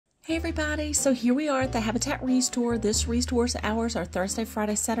Hey everybody, so here we are at the Habitat ReStore. This ReStore's hours are Thursday,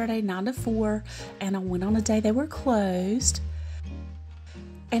 Friday, Saturday, 9 to 4, and I went on a day they were closed.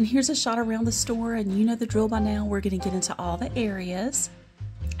 And here's a shot around the store, and you know the drill by now. We're going to get into all the areas.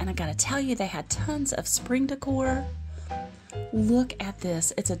 And I gotta tell you, they had tons of spring decor. Look at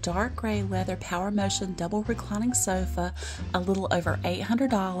this. It's a dark gray leather power motion double reclining sofa, a little over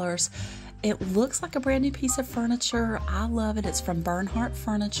 $800. It looks like a brand new piece of furniture. I love it. It's from Bernhardt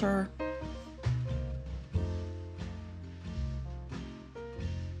Furniture.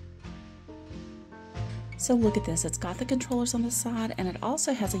 So look at this. It's got the controllers on the side, and it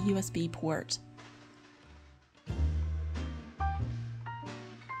also has a USB port.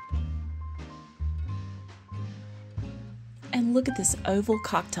 And look at this oval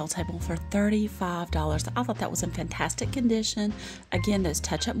cocktail table for $35. I thought that was in fantastic condition. Again, those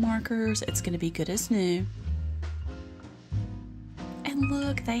touch-up markers, it's going to be good as new. And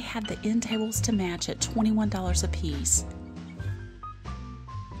look, they had the end tables to match at $21 a piece.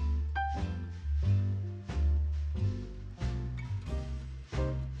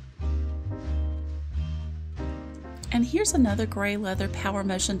 And here's another gray leather power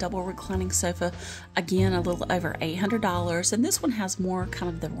motion double reclining sofa, again a little over $800, and this one has more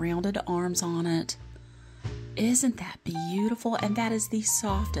kind of the rounded arms on it. Isn't that beautiful? And that is the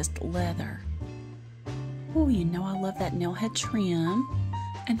softest leather. Oh, you know I love that nailhead trim.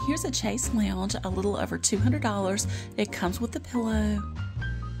 And here's a Chase Lounge, a little over $200. It comes with the pillow.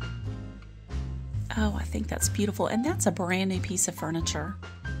 Oh, I think that's beautiful, and that's a brand new piece of furniture.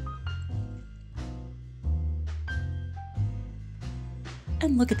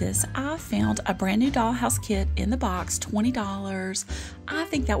 And look at this, I found a brand new dollhouse kit in the box, $20. I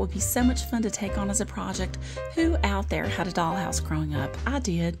think that would be so much fun to take on as a project. Who out there had a dollhouse growing up? I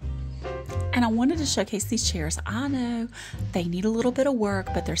did. And I wanted to showcase these chairs. I know they need a little bit of work,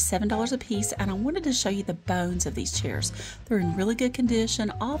 but they're $7 a piece, and I wanted to show you the bones of these chairs. They're in really good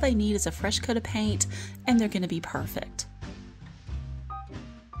condition. All they need is a fresh coat of paint, and they're going to be perfect.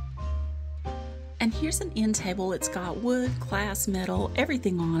 And here's an end table. It's got wood, glass, metal,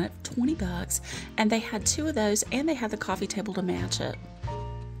 everything on it, 20 bucks. And they had two of those, and they had the coffee table to match it.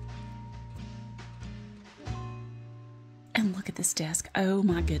 And look at this desk. Oh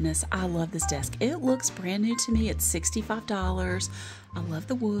my goodness, I love this desk. It looks brand new to me. It's $65. I love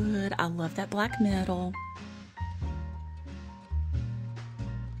the wood. I love that black metal.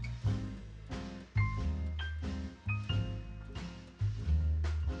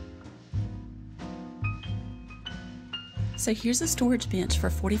 So here's a storage bench for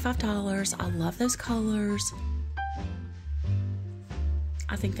 $45. I love those colors.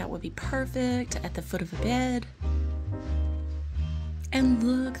 I think that would be perfect at the foot of a bed. And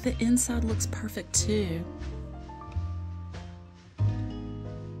look, the inside looks perfect too.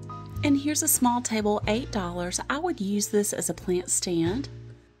 And here's a small table, $8. I would use this as a plant stand.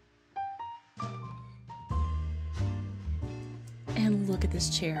 And look at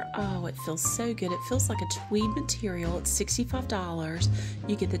this chair. Oh, it feels so good. It feels like a tweed material. It's $65.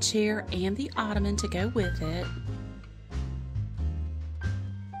 You get the chair and the ottoman to go with it.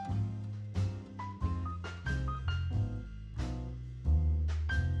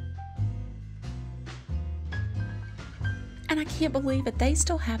 And I can't believe it. They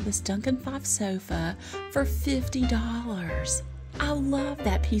still have this Duncan 5 sofa for $50. I love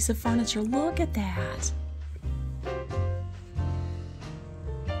that piece of furniture. Look at that.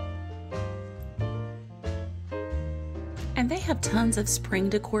 And they have tons of spring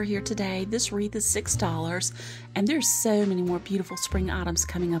decor here today. This wreath is $6, and there's so many more beautiful spring items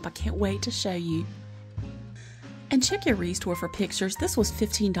coming up. I can't wait to show you. And check your ReStore for pictures. This was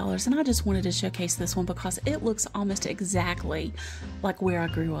 $15, and I just wanted to showcase this one because it looks almost exactly like where I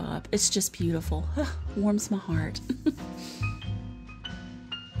grew up. It's just beautiful. Warms my heart.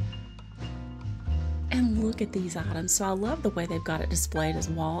 And look at these items. So I love the way they've got it displayed as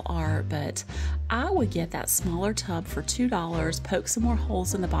wall art, but I would get that smaller tub for $2, poke some more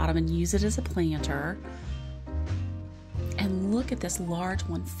holes in the bottom and use it as a planter. And look at this large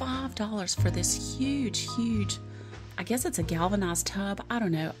one, $5 for this huge, I guess it's a galvanized tub. I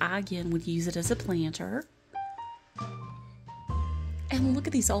don't know. I again would use it as a planter. And look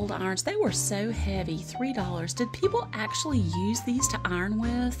at these old irons. They were so heavy, $3. Did people actually use these to iron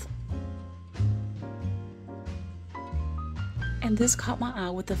with? And this caught my eye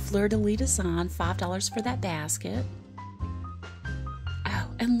with the fleur-de-lis design, $5 for that basket. Oh,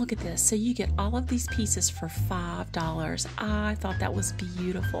 and look at this. So you get all of these pieces for $5. I thought that was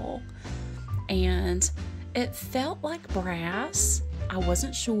beautiful. And it felt like brass. I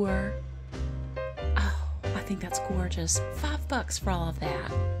wasn't sure. Oh, I think that's gorgeous. $5 for all of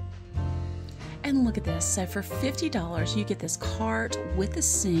that. And look at this. So for $50, you get this cart with a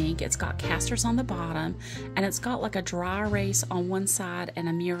sink. It's got casters on the bottom, and it's got like a dry erase on one side and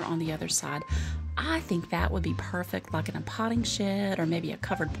a mirror on the other side. I think that would be perfect, like in a potting shed or maybe a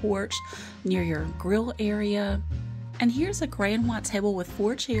covered porch near your grill area. And here's a gray and white table with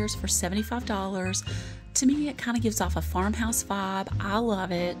 4 chairs for $75. To me, it kind of gives off a farmhouse vibe. I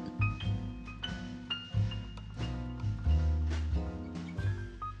love it.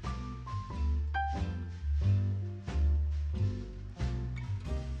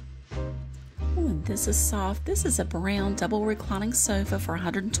 Ooh, and this is soft. This is a brown double reclining sofa for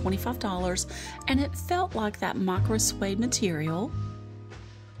 $125, and it felt like that micro suede material.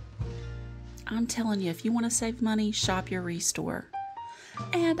 I'm telling you, if you want to save money, shop your ReStore.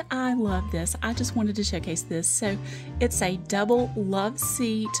 And I love this. I just wanted to showcase this. So it's a double love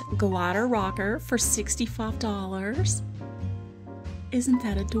seat glider rocker for $65. Isn't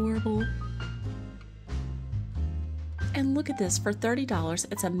that adorable? And look at this, for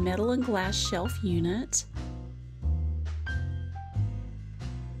 $30, it's a metal and glass shelf unit.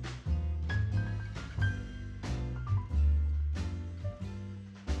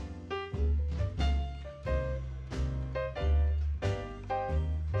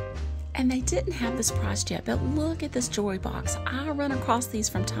 And they didn't have this priced yet, but look at this jewelry box. I run across these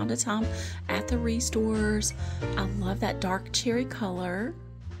from time to time at the ReStores. I love that dark cherry color.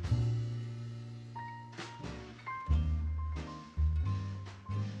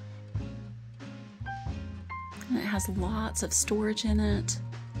 And it has lots of storage in it.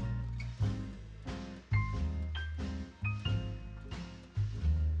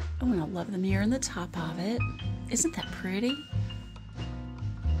 Oh, and I love the mirror in the top of it. Isn't that pretty?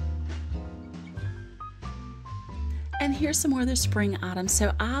 And here's some more of their spring items.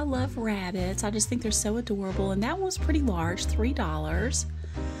 So I love rabbits. I just think they're so adorable. And that one was pretty large, $3.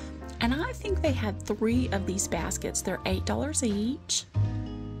 And I think they had 3 of these baskets. They're $8 each.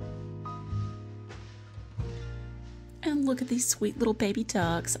 And look at these sweet little baby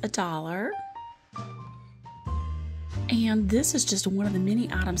ducks, $1. And this is just one of the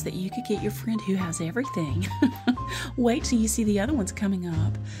many items that you could get your friend who has everything. Wait till you see the other ones coming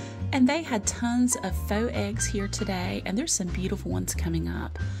up. And they had tons of faux eggs here today, and there's some beautiful ones coming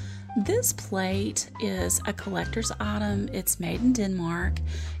up. This plate is a collector's item. It's made in Denmark.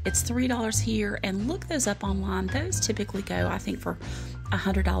 It's $3 here, and look those up online. Those typically go, I think, for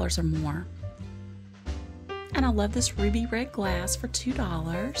 $100 or more. And I love this ruby red glass for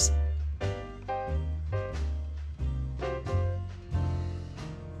 $2.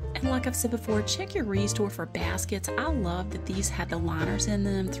 And like I've said before, check your ReStore for baskets. I love that these had the liners in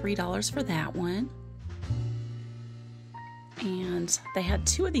them, $3 for that one. And they had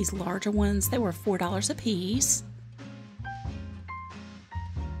 2 of these larger ones. They were $4 a piece.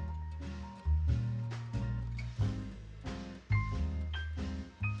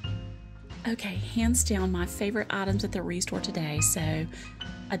 Okay, hands down my favorite items at the ReStore today. So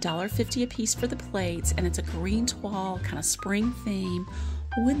 $1.50 a piece for the plates, and it's a green toile kind of spring theme.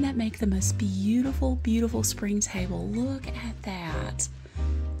 Wouldn't that make the most beautiful, beautiful spring table? Look at that.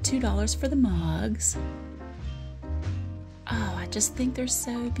 $2 for the mugs. Oh, I just think they're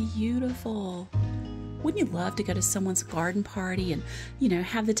so beautiful. Wouldn't you love to go to someone's garden party and, you know,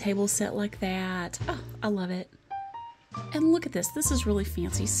 have the table set like that? Oh, I love it. And look at this. This is really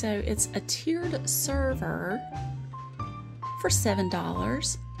fancy. So it's a tiered server for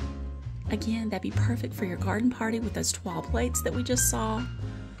 $7. Again, that'd be perfect for your garden party with those toile plates that we just saw.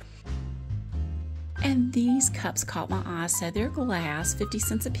 And these cups caught my eye. So they're glass, 50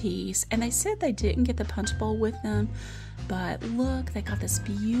 cents a piece. And they said they didn't get the punch bowl with them. But look, they got this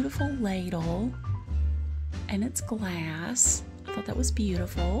beautiful ladle. And it's glass. I thought that was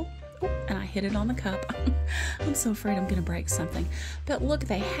beautiful. Oh, and I hit it on the cup. I'm so afraid I'm going to break something. But look,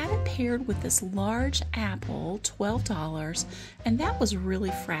 they had it paired with this large apple, $12. And that was really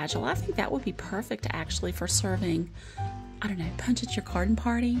fragile. I think that would be perfect actually for serving, I don't know, punch at your garden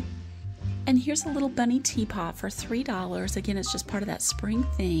party. And here's a little bunny teapot for $3. Again, it's just part of that spring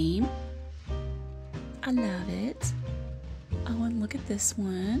theme. I love it. Oh, and look at this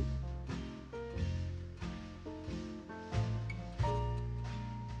one.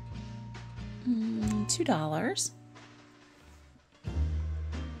 $2.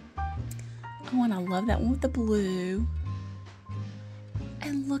 Oh, and I love that one with the blue.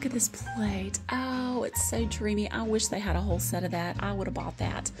 And look at this plate. Oh, it's so dreamy. I wish they had a whole set of that. I would have bought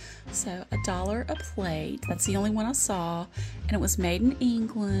that. So $1 a plate. That's the only one I saw. And it was made in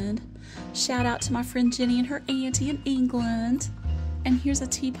England. Shout out to my friend Jenny and her auntie in England. And here's a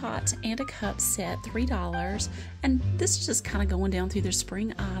teapot and a cup set, $3. And this is just kind of going down through their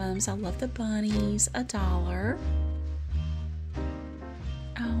spring items. I love the bunnies, $1.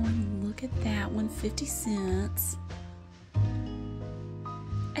 Oh, and look at that one, 50 cents.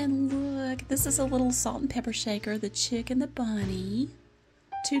 And look, this is a little salt and pepper shaker, the chick and the bunny,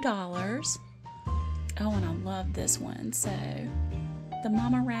 $2. Oh, and I love this one. So the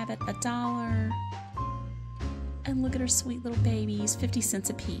mama rabbit, $1. And look at her sweet little babies, 50 cents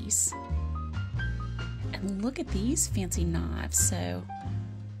a piece. And look at these fancy knives. So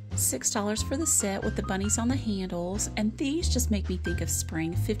 $6 for the set with the bunnies on the handles. And these just make me think of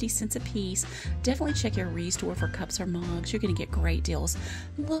spring, 50 cents a piece. Definitely check your ReStore for cups or mugs. You're going to get great deals.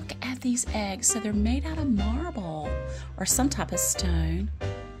 Look at these eggs. So they're made out of marble or some type of stone.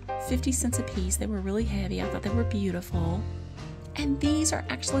 50 cents a piece. They were really heavy. I thought they were beautiful. And these are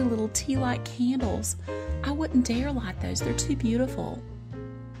actually little tea light candles. I wouldn't dare light those. They're too beautiful.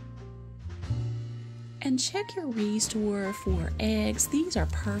 And check your ReStore for eggs. These are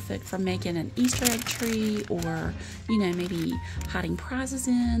perfect for making an Easter egg tree or, you know, maybe hiding prizes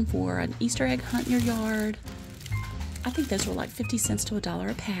in for an Easter egg hunt in your yard. I think those were like 50 cents to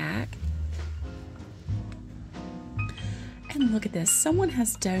 $1 a pack. And look at this. Someone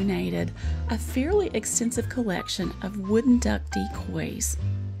has donated a fairly extensive collection of wooden duck decoys.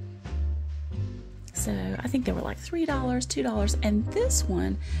 So I think they were like $3, $2. And this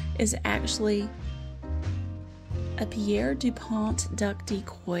one is actually a Pierre Dupont duck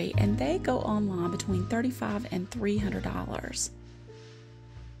decoy. And they go online between $35 and $300.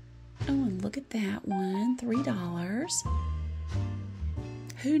 Oh, and look at that one, $3.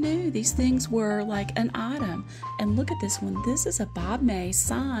 Who knew these things were like an item? And look at this one. This is a Bob May,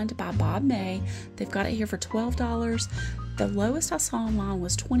 signed by Bob May. They've got it here for $12. The lowest I saw online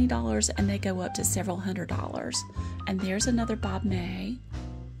was $20, and they go up to several $100s. And there's another Bob May.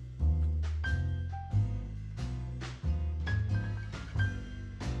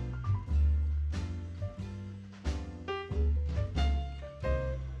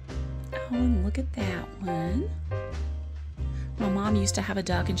 Oh, and look at that one. My mom used to have a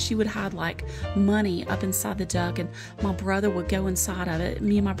duck, and she would hide like money up inside the duck, and my brother would go inside of it.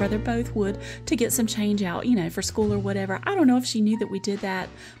 Me and my brother both would, to get some change out, you know, for school or whatever. I don't know if she knew that we did that,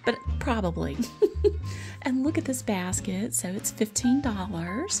 but probably. And look at this basket. So it's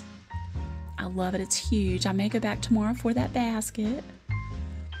 $15. I love it. It's huge. I may go back tomorrow for that basket.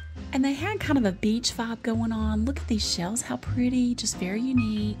 And they had kind of a beach vibe going on. Look at these shells. How pretty. Just very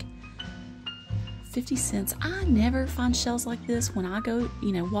unique. 50 cents. I never find shells like this when I go,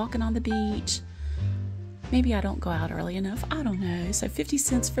 you know, walking on the beach. Maybe I don't go out early enough. I don't know. So 50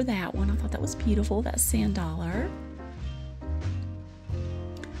 cents for that one. I thought that was beautiful. That sand dollar.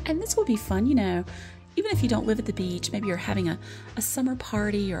 And this would be fun, you know, even if you don't live at the beach, maybe you're having a summer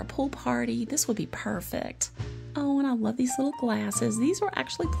party or a pool party. This would be perfect. Oh, and I love these little glasses. These were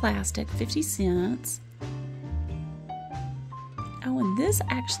actually plastic, 50 cents. Oh, and this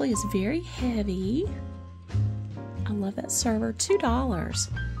actually is very heavy. I love that server, $2.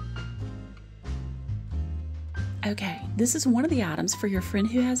 Okay, this is one of the items for your friend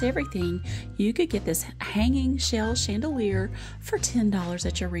who has everything. You could get this hanging shell chandelier for $10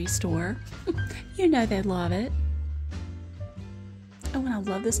 at your ReStore. You know they'd love it. Oh, and I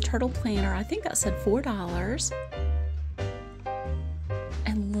love this turtle planter. I think that said $4.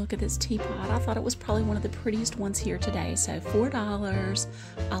 And look at this teapot. I thought it was probably one of the prettiest ones here today. So $4.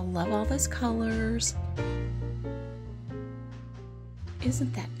 I love all those colors.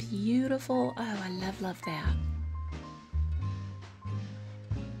 Isn't that beautiful? Oh, I love that.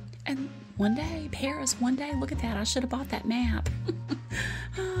 And one day, Paris, one day, look at that. I should have bought that map.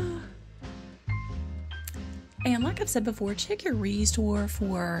 And like I've said before, check your ReStore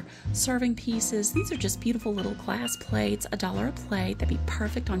for serving pieces. These are just beautiful little glass plates, $1 a plate. That'd be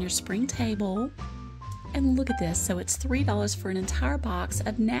perfect on your spring table. And look at this. So it's $3 for an entire box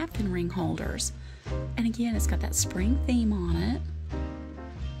of napkin ring holders. And again, it's got that spring theme on it.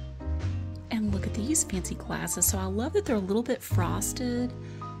 And look at these fancy glasses. So I love that they're a little bit frosted.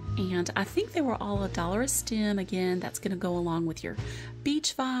 And I think they were all $1 a stem. Again, that's going to go along with your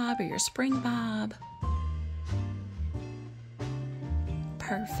beach vibe or your spring vibe.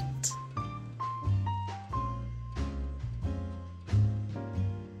 Perfect.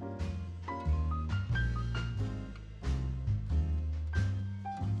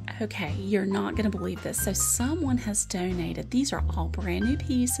 Okay, you're not going to believe this. So someone has donated. These are all brand new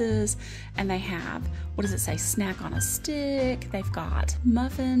pieces, and they have, what does it say? Snack on a stick. They've got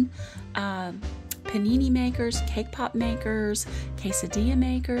muffin, panini makers, cake pop makers, quesadilla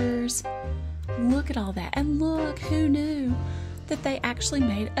makers. Look at all that. And look, who knew? that they actually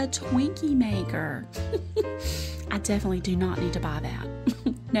made a Twinkie maker. I definitely do not need to buy that.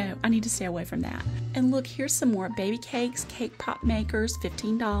 No, I need to stay away from that. And look, here's some more baby cakes, cake pop makers,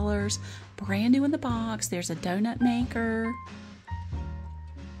 $15. Brand new in the box. There's a donut maker.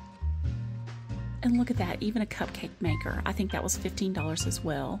 And look at that, even a cupcake maker. I think that was $15 as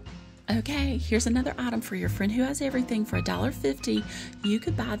well. Okay, here's another item for your friend who has everything for $1.50. You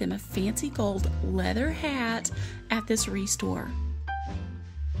could buy them a fancy gold leather hat at this ReStore.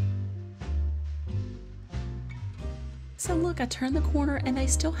 So look, I turned the corner and they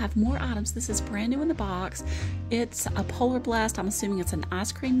still have more items. This is brand new in the box. It's a Polar Blast. I'm assuming it's an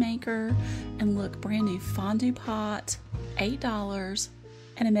ice cream maker. And look, brand new fondue pot, $8.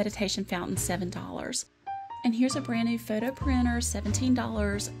 And a meditation fountain, $7. And here's a brand new photo printer,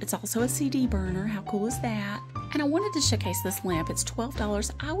 $17. It's also a CD burner. How cool is that? And I wanted to showcase this lamp. It's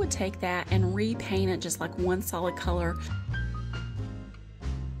 $12. I would take that and repaint it just like one solid color.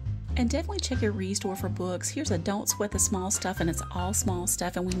 And definitely check your ReStore for books. Here's a Don't Sweat the Small Stuff, and it's all small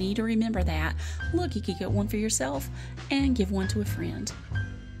stuff, and we need to remember that. Look, you could get one for yourself and give one to a friend.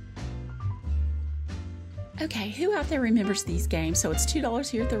 Okay, who out there remembers these games? So it's $2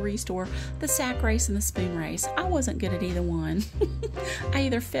 here at the ReStore, the sack race and the spoon race. I wasn't good at either one. I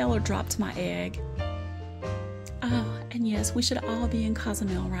either fell or dropped my egg. Oh, and yes, we should all be in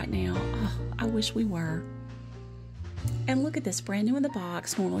Cozumel right now. Oh, I wish we were. And look at this, brand new in the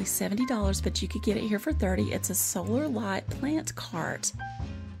box, normally $70, but you could get it here for $30. It's a solar light plant cart.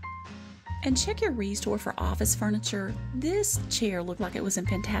 And check your ReStore for office furniture. This chair looked like it was in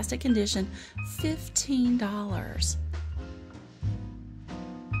fantastic condition, $15.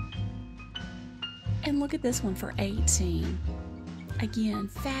 And look at this one for $18. Again,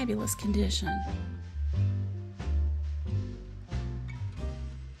 fabulous condition.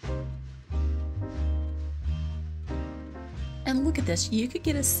 And look at this, you could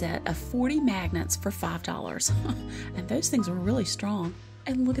get a set of 40 magnets for $5. And those things were really strong.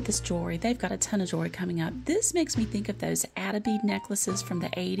 And look at this jewelry. They've got a ton of jewelry coming up. This makes me think of those Atta bead necklaces from the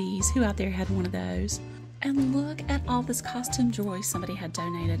 80s. Who out there had one of those? And look at all this costume jewelry somebody had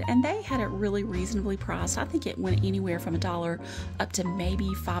donated. And they had it really reasonably priced. I think it went anywhere from $1 up to maybe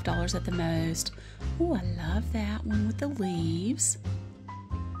 $5 at the most. Oh, I love that one with the leaves.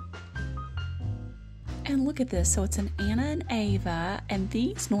 And look at this, so it's an Anna and Ava, and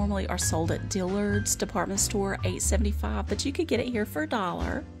these normally are sold at Dillard's department store, $8.75, but you could get it here for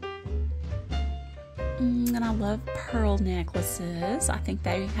 $1. And I love pearl necklaces. I think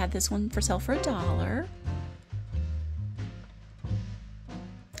they had this one for sale for $1.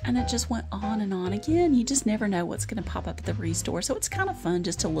 And it just went on and on. Again, you just never know what's going to pop up at the ReStore, so it's kind of fun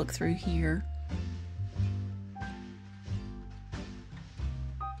just to look through here.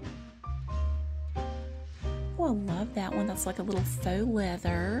 Oh, I love that one. That's like a little faux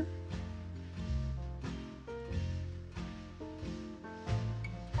leather.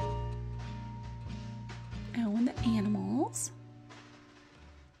 Oh, and the animals.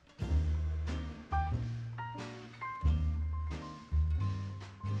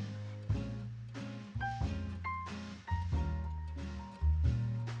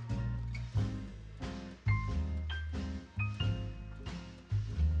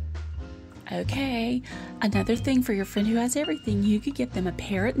 Okay, another thing for your friend who has everything, you could get them a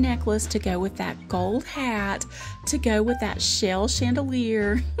parrot necklace to go with that gold hat, to go with that shell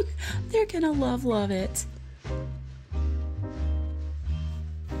chandelier. They're gonna love it.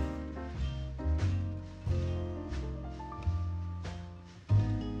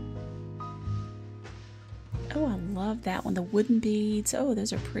 Oh, I love that one. The wooden beads. Oh,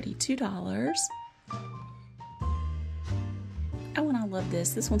 those are pretty. $2. Oh, and I love this.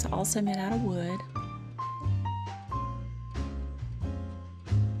 This one's also made out of wood.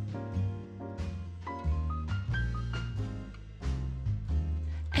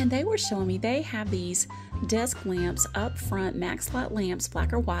 And they were showing me they have these desk lamps up front, max light lamps,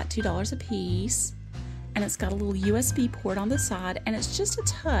 black or white, $2 a piece. And it's got a little USB port on the side, and it's just a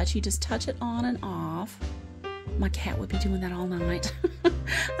touch. You just touch it on and off. My cat would be doing that all night,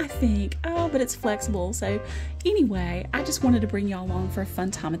 I think. Oh, but it's flexible. So anyway, I just wanted to bring y'all along for a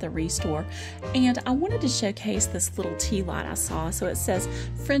fun time at the ReStore. And I wanted to showcase this little tea light I saw. So it says,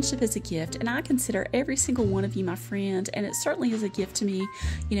 friendship is a gift. And I consider every single one of you my friend. And it certainly is a gift to me.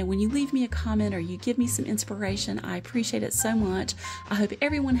 You know, when you leave me a comment or you give me some inspiration, I appreciate it so much. I hope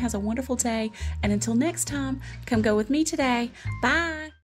everyone has a wonderful day. And until next time, come go with me today. Bye.